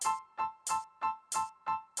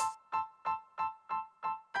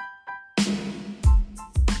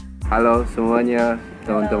Halo semuanya,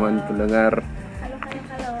 teman-teman pendengar.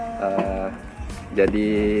 Halo.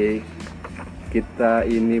 Jadi kita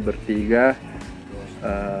ini bertiga,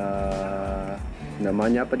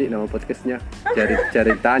 namanya apa Nama podcastnya?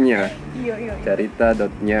 Carita.nya.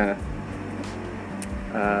 Carita.nya.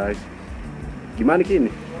 Gimana kini?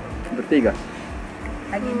 Bertiga.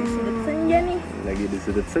 Lagi di sudut senja nih. Lagi di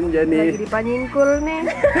sudut senja nih. Lagi di Panyingkul nih.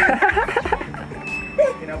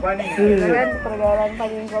 Kenapa nih? Kita kan pergaulan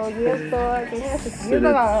Panyingkul gitu. Kayaknya asik gitu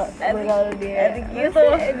kalau bergaul di gitu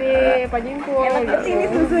di Panyingkul. Enak banget ini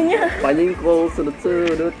susunya. Panyingkul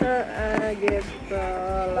sudut-sudut. Gitu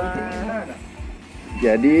lah.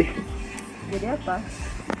 Jadi apa?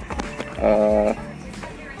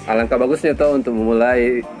 alangkah bagusnya tuh untuk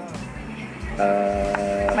memulai.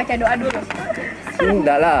 Baca doa dulu.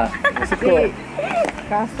 Enggak lah, maksudku.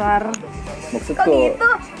 Kasar. Maksudku,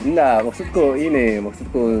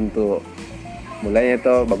 maksudku untuk mulainya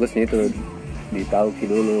itu bagusnya itu ditauki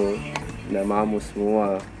dulu namamu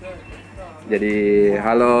semua. Jadi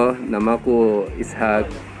halo, namaku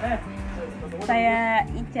Ishak. Saya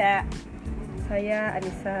Ica. Saya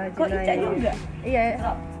Anissa Junai. Kok Ica juga? Iya.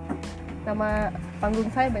 Nama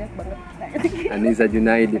panggung saya banyak banget. Anissa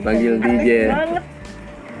Junai dipanggil DJ. Banget.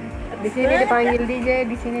 Di sini dipanggil DJ,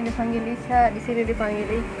 di sini dipanggil Lisa, di sini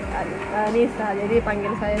dipanggil Anissa. Jadi panggil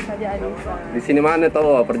saya saja Anissa. Di sini mana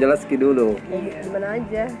toh? Perjelas ki dulu. Di mana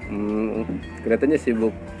aja? Kelihatannya sibuk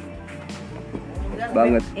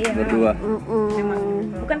banget Iya, berdua.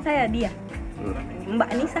 Bukan saya, dia. Mbak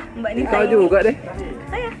Nisa. Kau juga deh.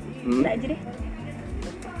 Saya. Mbak aja deh.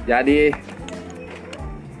 Jadi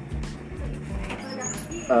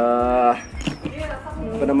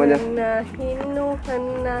apa namanya? Hinu.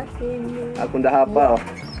 Aku udah hafal.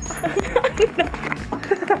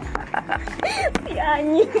 Si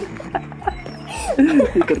anjing.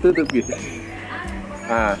 Tertutup gitu.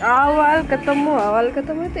 Awal ketemu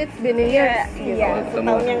itu it's been a year. Iya, ketemu.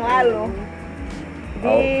 setahun yang lalu.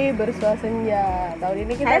 Di Bersua Senja. Tahun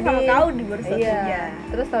ini kita Saya sama kau di Bersua Iya. Senja.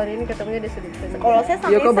 Terus tahun ini ketemunya di Sudut Senja. Kalau saya sama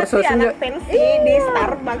Iya, kok Isa Bersua sih Senja? anak pensi di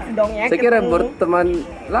Starbucks dong ya. Saya kira ketemu. berteman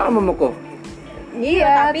lama sama kok.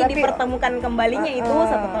 Iya, tapi dipertemukan kembalinya itu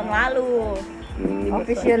 1 tahun lalu.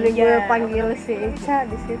 officially gue panggil si Ica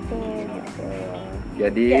di situ gitu.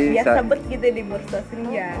 Jadi Ya, biasa bet gitu di Bersua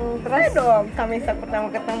Senja. Terus Terus dong, kami pertama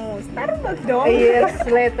ketemu Starbucks dong. years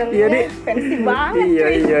later Iya nih. Fancy banget. Iya,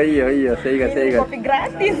 cuy. iya. Saya ingat. Kopi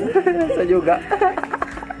gratis. Saya juga.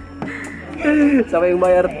 Siapa yang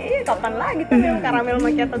bayar? Iya, kapan lagi tuh yang karamel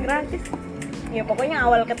macchiato gratis? Ya pokoknya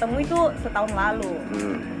awal ketemu itu setahun lalu.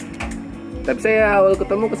 Tapi saya awal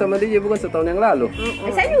ketemu sama dia bukan setahun yang lalu.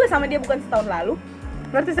 Saya juga sama dia bukan setahun lalu.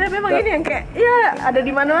 berarti saya memang ini yang kayak ya ada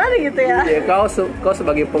di mana-mana gitu ya. Iya, kau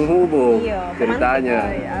sebagai penghubung Iya, ceritanya.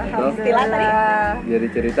 Istilah tadi. Alhamdulillah. Jadi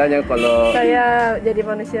ceritanya kalau Saya jadi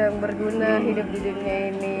manusia yang berguna hidup di dunia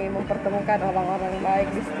ini, mempertemukan orang-orang baik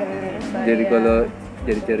di sekeliling saya.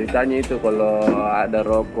 jadi ceritanya itu kalau ada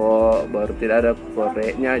rokok baru tidak ada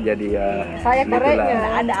koreknya, jadi ya Saya gitulah. koreknya.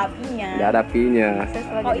 Nggak ada apinya. Nggak ada apinya. Saya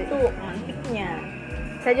selalu Oh jadi- itu mantiknya.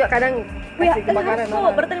 saya juga kadang Ya, kasih kebakaran harus kok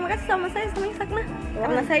orang. berterima kasih sama saya sama Isak nah.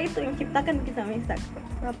 Karena saya itu yang ciptakan bikin sama Isak.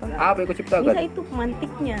 Apa yang kau ciptakan? Bisa itu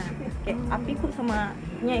pemantiknya. Kayak apiku sama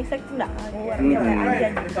nya Isak itu enggak keluar biasa aja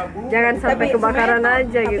gitu. Jangan sampai Tapi kebakaran sebenarnya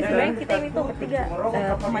aja tapi gitu. sebenarnya kita ini tuh bertiga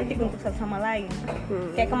pemantik untuk satu sama lain.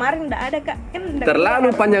 Kayak kemarin enggak ada Kak. Kan enggak Terlalu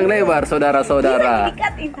panjang lebar, saudara-saudara.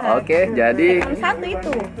 dikat Isak. Oke, jadi Kan satu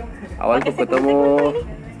itu. awal Pakai aku ketemu segmen-segmen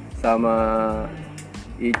ini. sama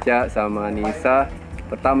Ica sama Nisa.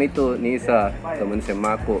 Pertama itu Nisa, teman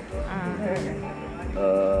SMA aku.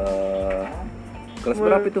 Kelas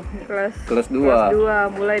berapa itu? Kelas 2. Kelas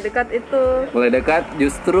 2 mulai dekat itu Mulai dekat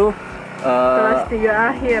justru kelas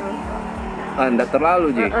 3 akhir. enggak terlalu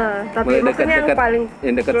Ji. Tapi Mulai maksudnya yang paling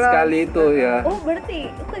yang dekat kelas- sekali itu ya. Oh, berarti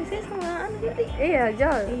saya sama anu berarti. Iya,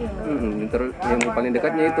 jauh. Yang paling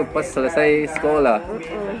dekatnya itu pas selesai sekolah.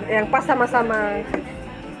 Yang pas sama-sama.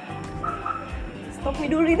 Stop me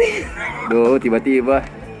dulu ini. Duh, tiba-tiba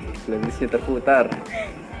playlistnya terputar.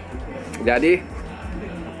 Jadi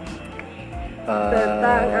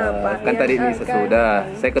Tentang apa kan yang tadi Nisa akan- sudah.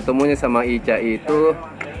 Saya ketemunya sama Ica itu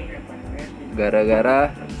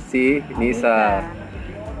gara-gara si Nisa.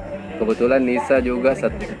 Kebetulan Nisa juga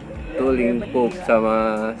satu lingkup sama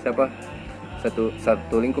siapa?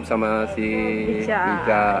 Satu lingkup sama si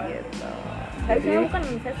Ica. Gitu. Harusnya bukan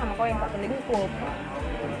saya sama kau yang satu lingkup.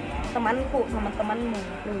 Temanku sama temanmu.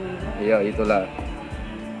 Iya, itulah.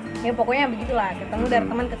 Ya pokoknya begitulah, ketemu dari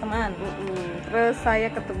teman ke teman. Terus saya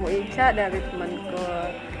ketemu Ica dari temanku,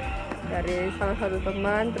 dari salah satu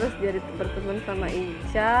teman, terus jadi berteman sama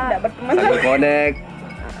Ica. Tidak berteman Saling connect.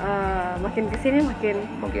 makin kesini makin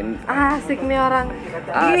Makin asik nih orang.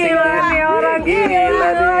 Asik Gila nih. nih orang. Gila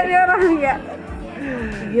Nih orang ya.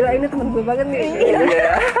 Gila ini temen gue banget nih.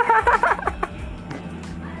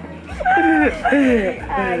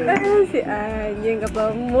 Si anjing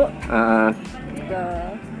ketemu. Tuh.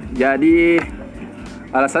 Jadi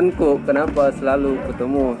alasanku kenapa selalu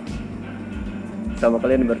ketemu sama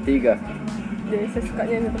kalian bertiga. Jadi saya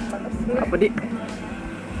sukanya ini tempat asli. Apa di?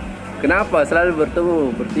 Kenapa selalu bertemu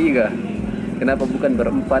bertiga? Kenapa bukan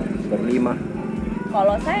berempat, berlima?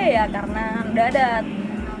 Kalau saya ya karena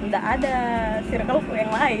nggak ada circle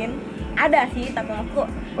yang lain. Ada sih, tapi maksudku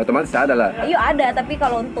Otomatis ada lah. iya ada, tapi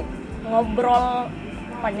kalau untuk ngobrol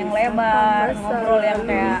panjang lebar, ngobrol yang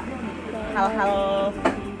kayak hal-hal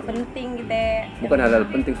penting gitu ya. Bukan hal-hal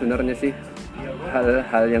penting sebenarnya sih.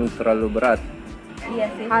 Hal-hal yang terlalu berat Iya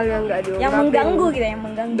sih. Hal yang nggak diungkapin. Yang mengganggu gitu, yang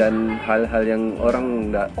mengganggu. dan hal-hal yang orang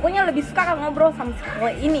nggak. Pokoknya lebih suka kalau ngobrol sama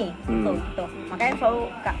circle ini, Hmm. gitu. Makanya selalu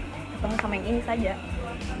ketemu sama yang ini saja.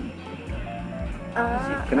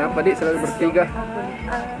 Kenapa di selalu bertiga?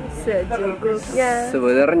 Secukupnya.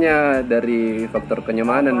 Sebenarnya dari faktor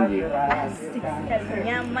kenyamanan Ji. Asik sekali,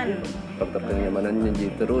 nyaman. Faktor kenyamanannya Ji.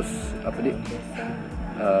 Terus apa di?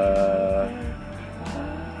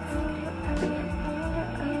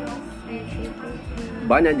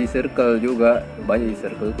 Banyak di circle juga, banyak di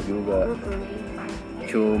circle juga.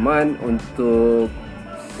 Cuman untuk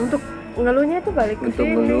Ngeluhnya tuh balik ke untuk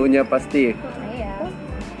sini. ngeluhnya pasti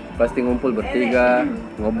Iya. ngumpul bertiga,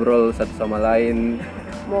 ngobrol satu sama lain.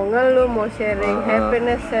 Mau ngeluh, mau sharing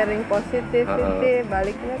happiness, sharing positivity,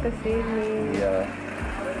 baliknya ke sini. Ya.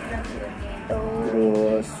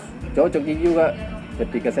 Terus cocok juga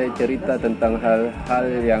ketika saya cerita tentang hal-hal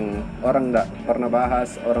yang orang tidak pernah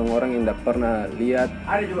bahas, orang-orang yang tidak pernah lihat.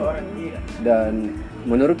 Dan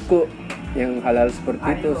menurutku yang hal-hal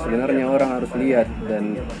seperti itu sebenarnya orang harus lihat.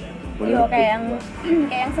 Dan Iya, menurutku kayak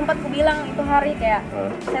yang sempat ku bilang itu hari kayak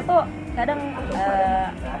saya tuh kadang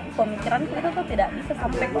pemikiranku itu tuh tidak bisa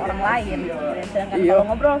sampai ke orang lain. Sedangkan Iya. kalau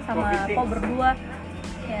ngobrol sama kau berdua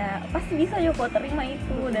ya pasti bisa yo kau terima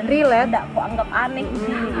itu dan Relate. tidak kau anggap aneh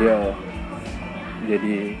sih. Iya.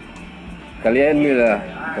 Jadi kalian nih lah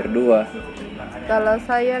berdua. Kalau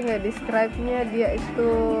saya nggak describe-nya dia itu,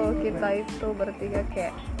 kita itu bertiga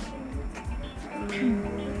kayak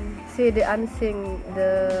see the unseen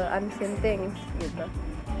things gitu.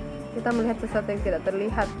 Kita melihat sesuatu yang tidak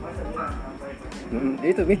terlihat.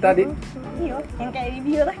 Itu nih tadi. Iya, yang kayak di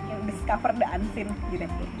bio lah, yang discover the unseen gitu.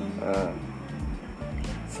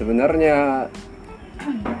 Sebenarnya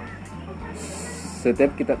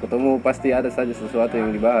setiap kita ketemu pasti ada saja sesuatu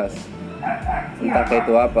yang dibahas. Entah kayak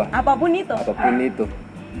itu apa, Apapun itu, apapun itu.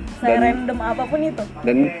 random apapun itu.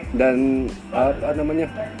 Dan apa namanya?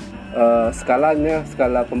 Skala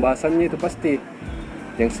pembahasannya itu pasti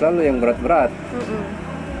yang selalu yang berat-berat.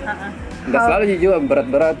 Nggak selalu juga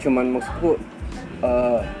berat-berat, cuman maksudku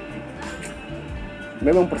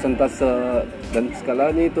memang persentase dan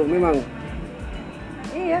skalanya itu memang.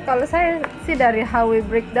 Iya, kalau saya sih dari how we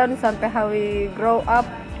break down sampai how we grow up.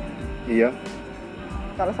 Iya.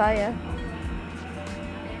 Kalau saya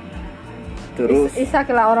Terus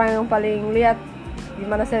Isak lah orang yang paling lihat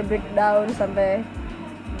gimana saya breakdown sampai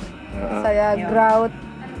saya growth.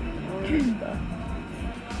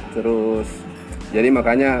 terus jadi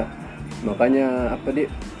makanya apa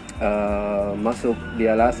masuk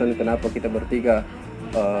di alasan kenapa kita bertiga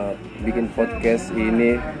bikin podcast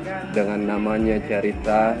ini dengan namanya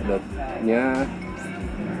Carita.nya,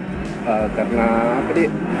 karena apa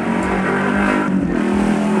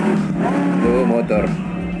tuh motor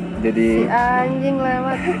jadi Si anjing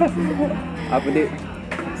lewat. apa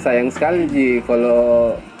sayang sekali Ji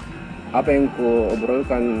kalau apa yang ku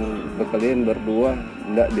obrolkan ke kalian berdua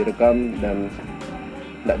tidak direkam dan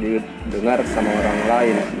tidak didengar sama orang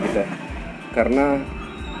lain gitu. Karena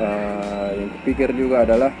yang kupikir juga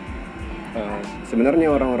adalah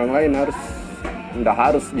sebenarnya orang-orang lain tidak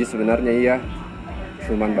harus Ji sebenarnya iya,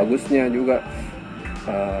 cuman bagusnya juga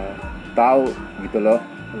tahu gitu loh.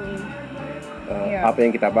 Apa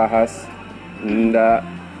yang kita bahas,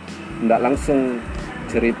 ndak langsung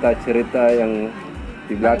cerita-cerita yang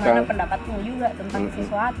di belakang, Bagaimana pendapatmu juga tentang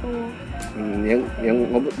sesuatu. yang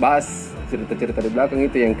bahas cerita-cerita di belakang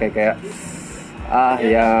itu yang kayak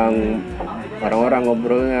yang orang-orang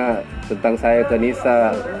ngobrolnya tentang saya ke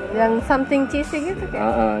Nisa, Yang something cheesy gitu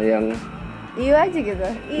kan. yang Iya aja gitu.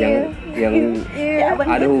 Iya. yang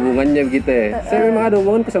ada hubungannya gitu ya. Saya memang ada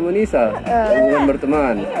hubungan sama Nisa, hubungan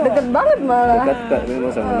berteman. Deket banget malah. Dekat Kak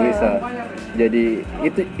memang sama Nisa. Jadi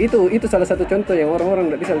itu salah satu contoh yang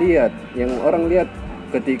orang-orang tidak bisa lihat. Yang orang lihat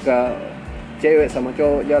ketika cewek sama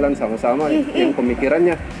cowok jalan sama-sama, yang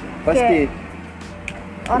pemikirannya pasti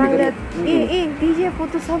orang lihat DJ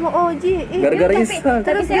putus sama Oji, gara-gara Ishak.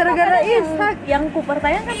 terus gara-gara Ishak. Yang ku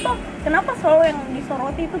pertanyakan tuh kenapa selalu yang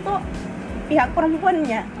disoroti itu tuh pihak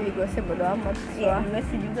perempuannya? Gue sih bodo amat. Iya, gue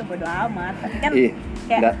sih juga bodo amat. Tapi kan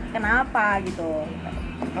kayak enggak. kenapa gitu?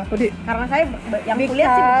 Apa di? Karena saya yang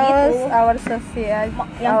kulihat sih begitu. Our society,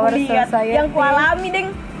 Yang kulihat, yang kualami deng.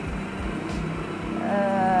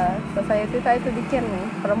 Society kita itu bikin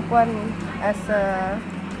perempuan as a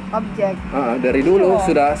objek. Dari dulu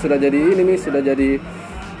sudah jadi ini nih, sudah jadi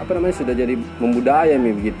apa namanya, sudah jadi membudaya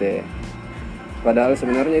nih begitu ya. Padahal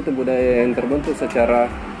sebenarnya itu budaya yang terbentuk secara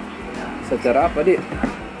apa di?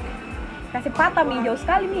 Kasih patah nih jauh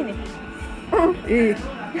sekali nih.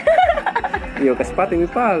 Iya kasih patah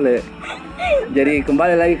nih pale. Jadi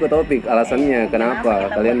kembali lagi ke topik alasannya kenapa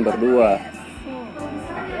kalian berdua.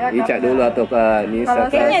 Ica dulu atau Kak Nisa?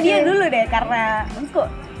 Kayaknya dia dulu deh, karena kok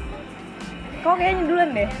kayaknya duluan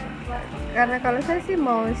deh. Karena kalau saya sih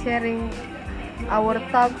mau sharing our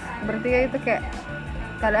thoughts bertiga itu kayak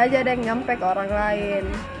kalau aja ada yang nyampe ke orang lain,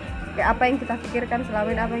 kayak apa yang kita pikirkan selama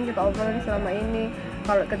ini, apa yang kita obrolin selama ini,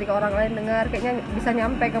 kalau ketika orang lain dengar kayaknya bisa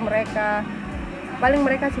nyampe ke mereka. Paling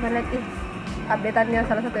mereka cuma lihat updateannya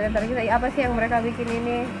salah satu dari antara kita, apa sih yang mereka bikin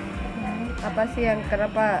ini, apa sih yang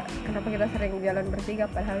kenapa kita sering jalan bertiga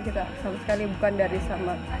padahal kita sama sekali bukan dari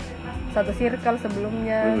sama satu circle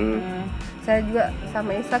sebelumnya. Saya juga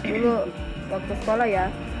sama Ishak dulu waktu sekolah ya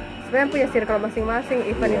sebenarnya punya circle masing-masing,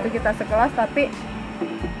 even itu kita sekelas, tapi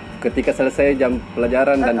ketika selesai jam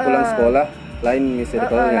pelajaran dan pulang sekolah lain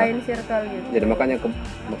circle-nya. Lain circle gitu. Jadi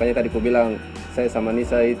makanya tadi aku bilang saya sama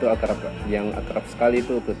Nisa itu akrab sekali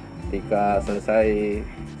itu ketika selesai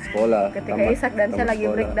sekolah. Ketika Ishak dan saya lagi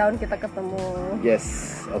breakdown kita ketemu. Yes,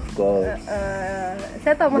 of course.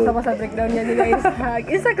 Saya tahu masa-masa breakdownnya juga Ishak.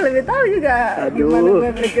 Ishak lebih tahu juga gimana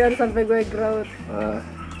gue breakdown sampai gue growth.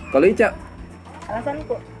 Kalau Ica?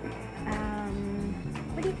 Alasanku,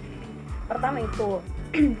 pertama itu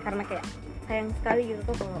karena kayak sayang sekali gitu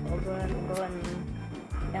tuh kalau obrolan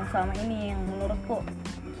yang selama ini yang menurutku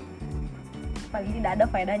paling tidak ada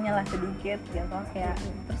faedahnya lah sedikit gitu, kayak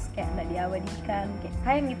terus kayak nggak diabadikan, kayak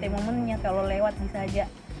sayang gitu ya momennya kalau lewat bisa aja.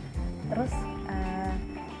 Terus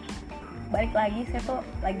balik lagi, saya tuh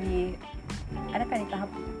lagi ada kan di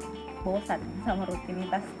tahap bosan sama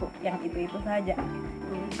rutinitasku yang itu saja.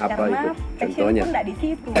 Apa karena itu? passion Contohnya? pun nggak di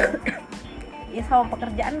situ. Ya sama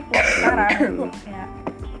pekerjaan tuh sekarang tuh kayak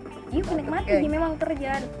iya aku nikmati sih memang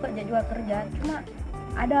kerja juga kerja, cuma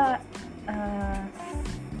ada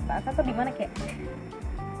saat satu di mana kayak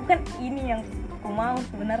bukan ini yang ku mau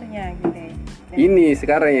sebenarnya gitu ya. Ini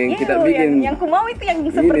sekarang yang kita bikin. Yang ku mau itu yang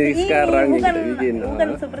seperti ini, sekarang bukan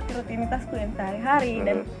seperti rutinitasku yang sehari-hari.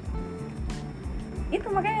 Dan itu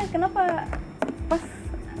makanya kenapa pas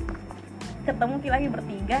ketemu lagi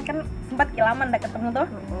bertiga, kan sempat kilaman dah ketemu tuh,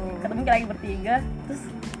 ketemu lagi bertiga, terus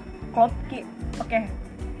klop oke,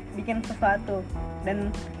 bikin sesuatu,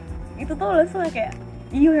 dan itu tuh langsung kayak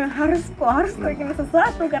iya harus bikin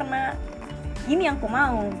sesuatu karena ini yang ku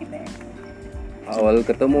mau gitu ya. Awal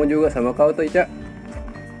ketemu juga sama kau tuh Ica,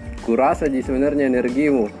 kurasa sih sebenarnya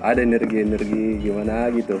energimu, ada energi gimana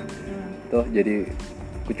gitu. Tuh jadi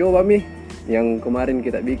ku coba yang kemarin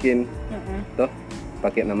kita bikin, tuh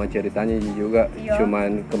pakai nama ceritanya juga.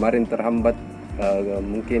 Cuman kemarin terhambat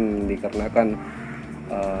mungkin dikarenakan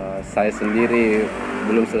saya sendiri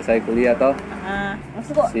belum selesai kuliah toh.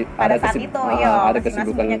 Maksudku pada saat itu ada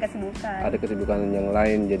kesibukan yang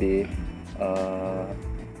lain, jadi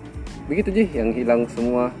begitu Ji, yang hilang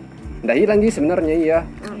semua. Nggak hilang Ji sebenarnya iya.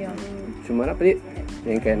 Cuman apa sih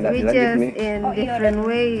yang kayak nggak dilanjut nih in different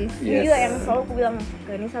ways. Yes. Iya, yang selalu aku bilang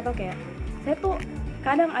ke Nisa tuh kayak saya tuh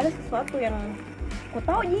kadang ada sesuatu yang ku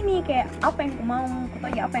tahu gini kayak apa yang ku mau, ku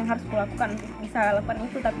tahu ya apa yang harus ku lakukan, bisa lakukan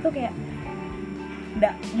itu, tapi tuh kayak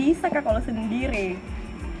nggak bisa kak kalau sendiri,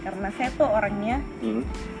 karena saya tuh orangnya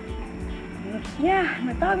ya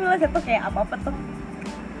nggak tahu lah, saya tuh kayak apa tuh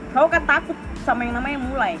selalu kan takut sama yang namanya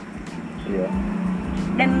mulai. Iya.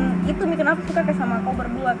 Dan itu kenapa suka kayak sama kau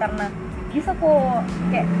berdua, karena bisa kok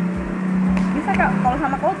kayak bisa kak kalau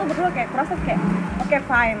sama kau tuh berdua kayak kurasa kayak oke,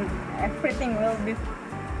 fine, everything will be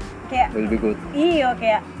good. Iya,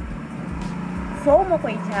 kayak so mau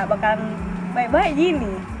kok Ica bakalan baik-baik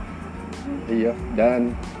gini. Iya,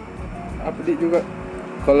 dan apa sih juga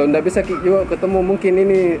kalau nggak bisa juga ketemu, mungkin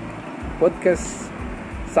ini podcast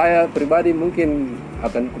saya pribadi mungkin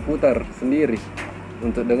akan kuputar sendiri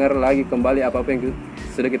untuk dengar lagi kembali apa yang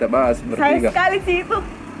sudah kita bahas bertiga. Sayang sekali sih itu.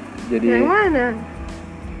 Jadi yang mana?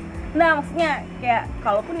 Nah maksudnya kayak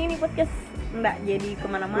kalaupun ini podcast nggak jadi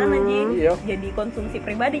kemana-mana Iya. jadi konsumsi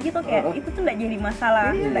pribadi gitu kayak itu tuh nggak jadi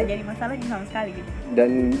masalah nggak jadi masalah sama sekali gitu.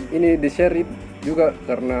 Dan ini di-share juga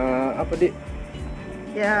karena apa, Dik?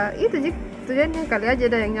 Ya itu Jik, tujuannya kali aja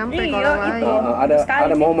ada yang nyampe ke Iya, orang itu. lain.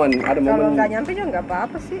 Ada momen Kalau nggak nyampe juga nggak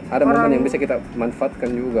apa-apa sih. ada momen yang bisa kita manfaatkan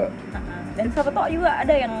juga. Dan siapa tahu juga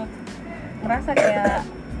ada yang merasa kayak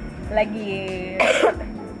lagi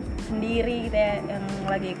sendiri gitu ya, yang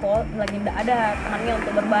lagi nggak ada temannya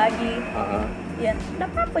untuk berbagi. Ya nggak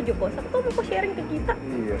apa-apa Joko, siapa tahu mau sharing ke kita.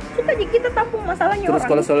 Iya. Suka aja kita tampung masalahnya Terus orang.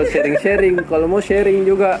 kalau soal sharing, kalau mau sharing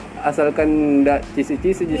juga asalkan nggak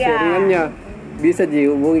cisi-cisi di Iya. sharingannya, bisa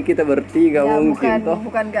dihubungi kita bertiga Ya, mungkin toh.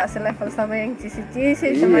 bukan nggak selevel sama yang cisi-cisi,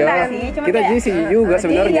 Iya. cuma cuma Kita kayak, cisi juga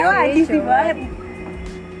sebenarnya. Iya, cisi Cuma- banget.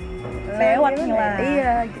 Lewat nih lah.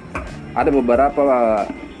 Iya, gitu. Ada beberapa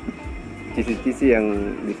cisi-cisi yang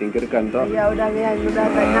disingkirkan toh. Ya udah nggak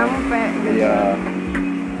nyampe. Gitu. Iya.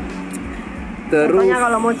 Terus Contohnya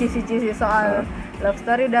kalau mau cisi-cisi soal love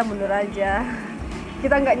story udah mundur aja.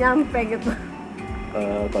 Kita nggak nyampe gitu.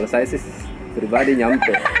 kalau saya sih pribadi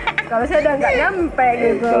nyampe. Kalau saya udah nggak nyampe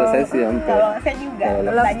gitu. Kalau saya sih nyampe. Kalau saya juga Kalau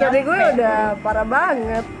Love nggak story gue nyampe. udah parah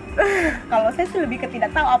banget. Kalau saya sih lebih ke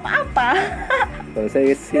tidak tahu apa-apa. Kalau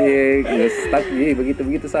saya sih nge-stuck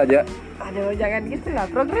begitu-begitu saja. Aduh jangan gitu lah,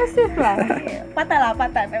 progresif lah. Patah.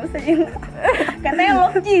 Nggak usah gitu. Katanya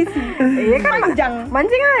love sih. Iya kan Panjang.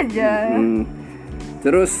 mancing aja.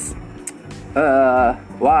 Terus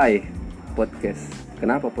why podcast?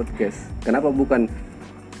 Kenapa podcast? Kenapa bukan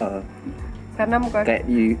Karena muka kayak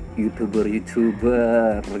youtuber gitu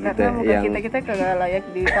karena muka yang kita kagak layak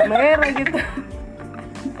di kamera gitu.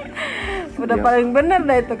 Udah paling bener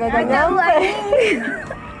dah itu kagak nyampe.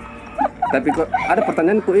 Tapi kok ada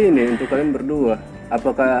pertanyaanku ini untuk kalian berdua,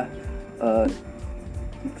 apakah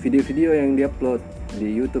video-video yang diupload di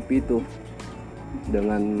YouTube itu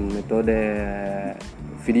dengan metode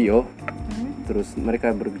video terus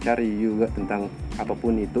mereka berbicara juga tentang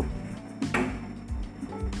apapun itu,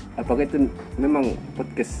 apakah itu memang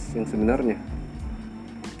podcast yang sebenarnya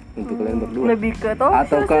untuk kalian berdua? Lebih ke talk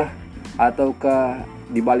show sih. Ataukah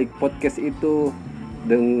di balik podcast itu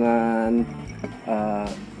dengan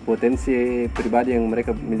potensi pribadi yang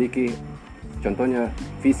mereka miliki, contohnya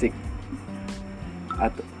fisik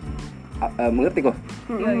atau mengerti kok?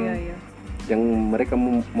 Iya. Yang mereka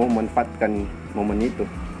mau manfaatkan momen itu.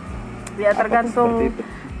 Ya Apakah seperti itu?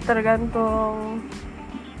 tergantung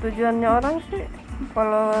tujuannya orang sih.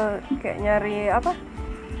 Kalau kayak nyari apa?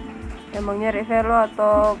 Emang nyari value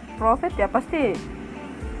atau profit ya pasti.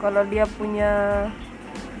 Kalau dia punya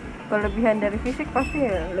kelebihan dari fisik pasti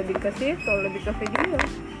lebih ke situ, lebih ke video.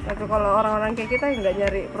 Tapi kalau orang-orang kayak kita nggak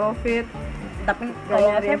nyari profit, Tapi Nggak kalau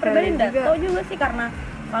nyari saya pribadi value nggak juga. tahu juga sih, karena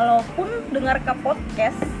kalaupun dengar ke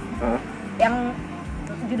podcast yang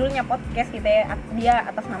judulnya podcast gitu ya, dia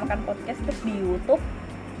atas namakan podcast terus di YouTube,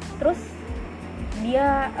 terus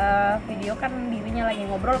dia video kan dirinya lagi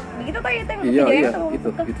ngobrol begitu tuh, itu yang Iya, videonya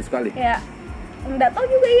tuh itu sekali. ya nggak tahu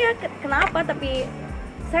juga ya kenapa, tapi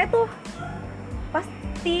saya tuh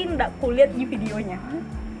pasti nggak kulihat di videonya.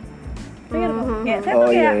 Ya, saya tuh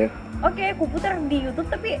kayak iya. oke, aku putar di YouTube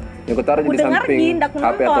tapi Yang ku taruh ku di dengar samping di ndak ku HP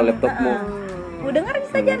atau nonton. laptopmu. Ku dengar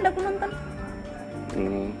saja ndak ku nonton.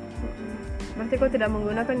 berarti kau tidak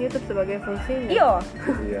menggunakan YouTube sebagai fungsinya. Iya,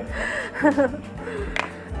 Iya.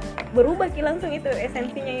 berubah langsung itu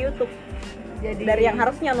esensinya YouTube. Jadi Dari yang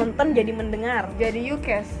harusnya nonton jadi mendengar. jadi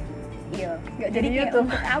UCAS. Iya. Nggak Jadi jadi kayak YouTube.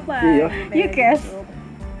 untuk apa? Iya. UCAS.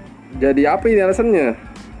 Jadi apa ini alasannya?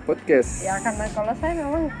 Podcast. Ya karena kalau saya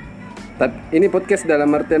memang Tapi ini podcast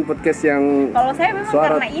dalam artian podcast yang Kalau saya memang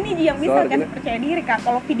Suara- karena ini yang bisa suara kasih gini. percaya diri Kak.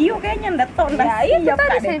 Kalau video kayaknya ndak tahu ndak ya itu siap tadi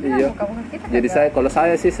Kak saya deh. bilang Iya. muka kita Jadi kagak. kalau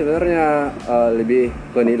saya sih sebenarnya lebih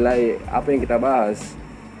ke nilai apa yang kita bahas,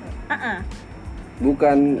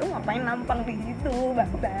 bukan Lu ngapain nampang di situ,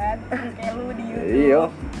 bangsat? Kayak lu di YouTube. iya,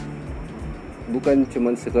 bukan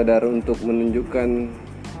cuman sekedar untuk menunjukkan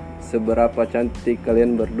seberapa cantik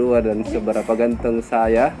kalian berdua dan seberapa ganteng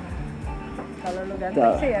saya, Kalau lu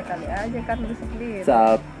ganteng sih ya kali aja kan lu sendiri.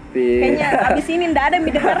 tapi Kayaknya abis ini ndak ada yang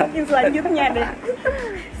didengerin selanjutnya deh.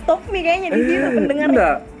 Stop nih kayaknya di situ pendengar.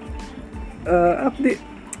 enggak. Update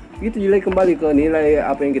itu nilai kembali ke nilai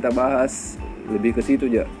apa yang kita bahas, lebih ke situ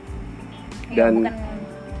aja. Dan Bukan,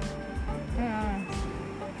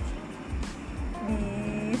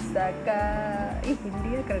 Bisakah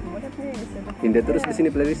India keren banget nih. pindah terus ke sini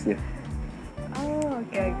playlistnya Oh,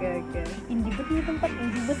 oke. indie bet nih tempat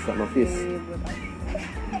indie bet. sama Fis.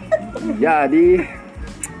 Jadi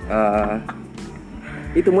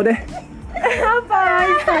itu mode Apa?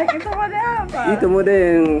 Itu pada apa?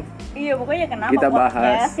 yang Iya, pokoknya kenapa Kita bahas,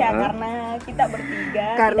 podcast ya, ah. karena kita bertiga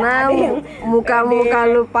Karena tidak ada yang muka-muka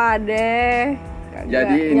lu pade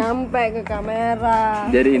Jadi nyampe ke kamera.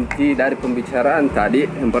 Jadi inti dari pembicaraan tadi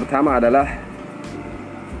yang pertama adalah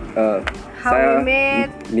How saya, we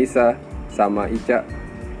met. Nisa sama Ica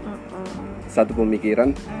satu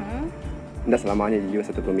pemikiran. Tidak selamanya juga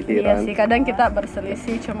satu Iya pemikiran. sih, kadang kita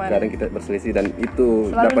berselisih cuman Kadang kita berselisih dan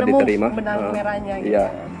itu selalu dapat nemu diterima. benang merahnya gitu. Iya.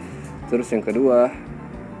 Terus yang kedua,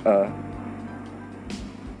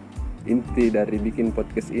 inti dari bikin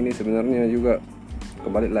podcast ini sebenarnya juga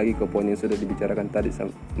kembali lagi ke poin yang sudah dibicarakan tadi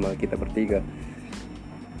sama kita bertiga.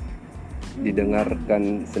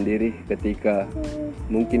 Didengarkan sendiri ketika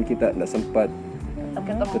mungkin kita tidak sempat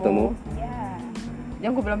ketemu.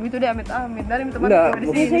 Yang gue bilang gitu deh, amit-amit dari teman Enggak, gue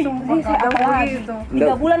di sini sumpah kadang begitu.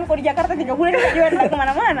 3 bulan kok di Jakarta, 3 bulan kita jualan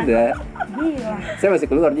kemana-mana. Tidak. Gila. Saya masih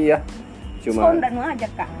keluar dia. Cuma Son dan ngajak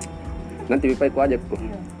kak. nanti wifi ku ajak ku.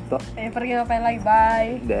 Toh. Pergi ngapain lagi,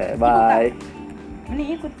 bye. Deh, bye.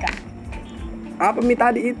 Mending ikut kak. Apa mi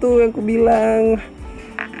tadi itu yang ku bilang?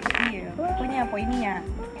 Iya. Pokoknya poinnya.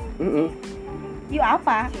 Mm-mm. Yuk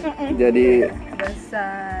apa? Jadi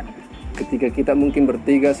Besar. ketika kita mungkin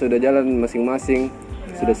bertiga sudah jalan masing-masing,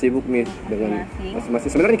 sudah sibuk nih dengan masing-masing.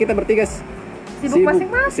 Sebenarnya kita bertiga Sibuk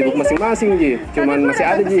masing-masing. Sibuk masing-masing Ji. Cuman masih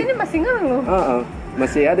ada Ji. Sini masih ngeluh.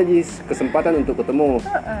 Masih ada Ji kesempatan untuk ketemu.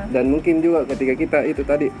 Dan mungkin juga ketika kita itu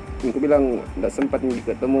tadi aku bilang nggak sempat nih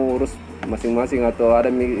ketemu, urus masing-masing atau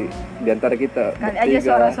ada di antara kita Kali bertiga. aja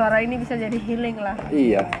suara-suara ini bisa jadi healing lah.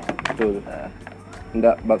 Iya, betul.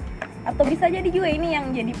 Nggak Atau bisa jadi juga ini yang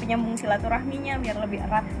jadi penyambung silaturahminya biar lebih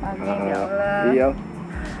erat. Amin ya Allah. Iya.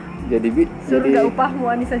 Jadi Surga upahmu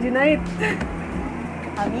Anissa Junaid.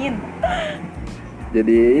 Amin.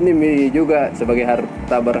 Jadi ini Mi juga sebagai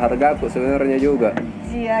harta berharga aku sebenarnya juga.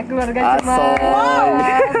 Iya, keluarga Asoy. Wow.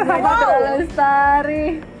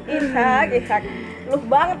 Lestari. Ishak. Lu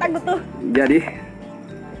banget aku tuh. Jadi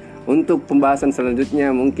untuk pembahasan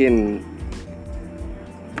selanjutnya mungkin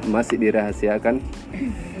masih dirahasiakan.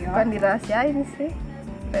 Bukan dirahasiain sih.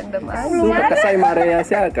 Random aja. Suka saya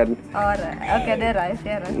merahasiakan. Oh, oke deh,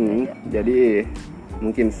 rahasia. Jadi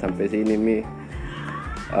mungkin sampai sini Mi.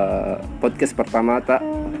 Podcast pertama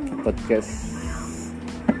podcastnya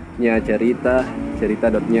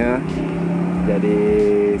Carita.nya. Jadi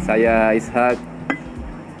saya Ishak,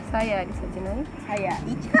 Saya Anissa Junaid. Saya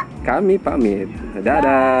Ica. kami pamit,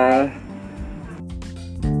 dadah.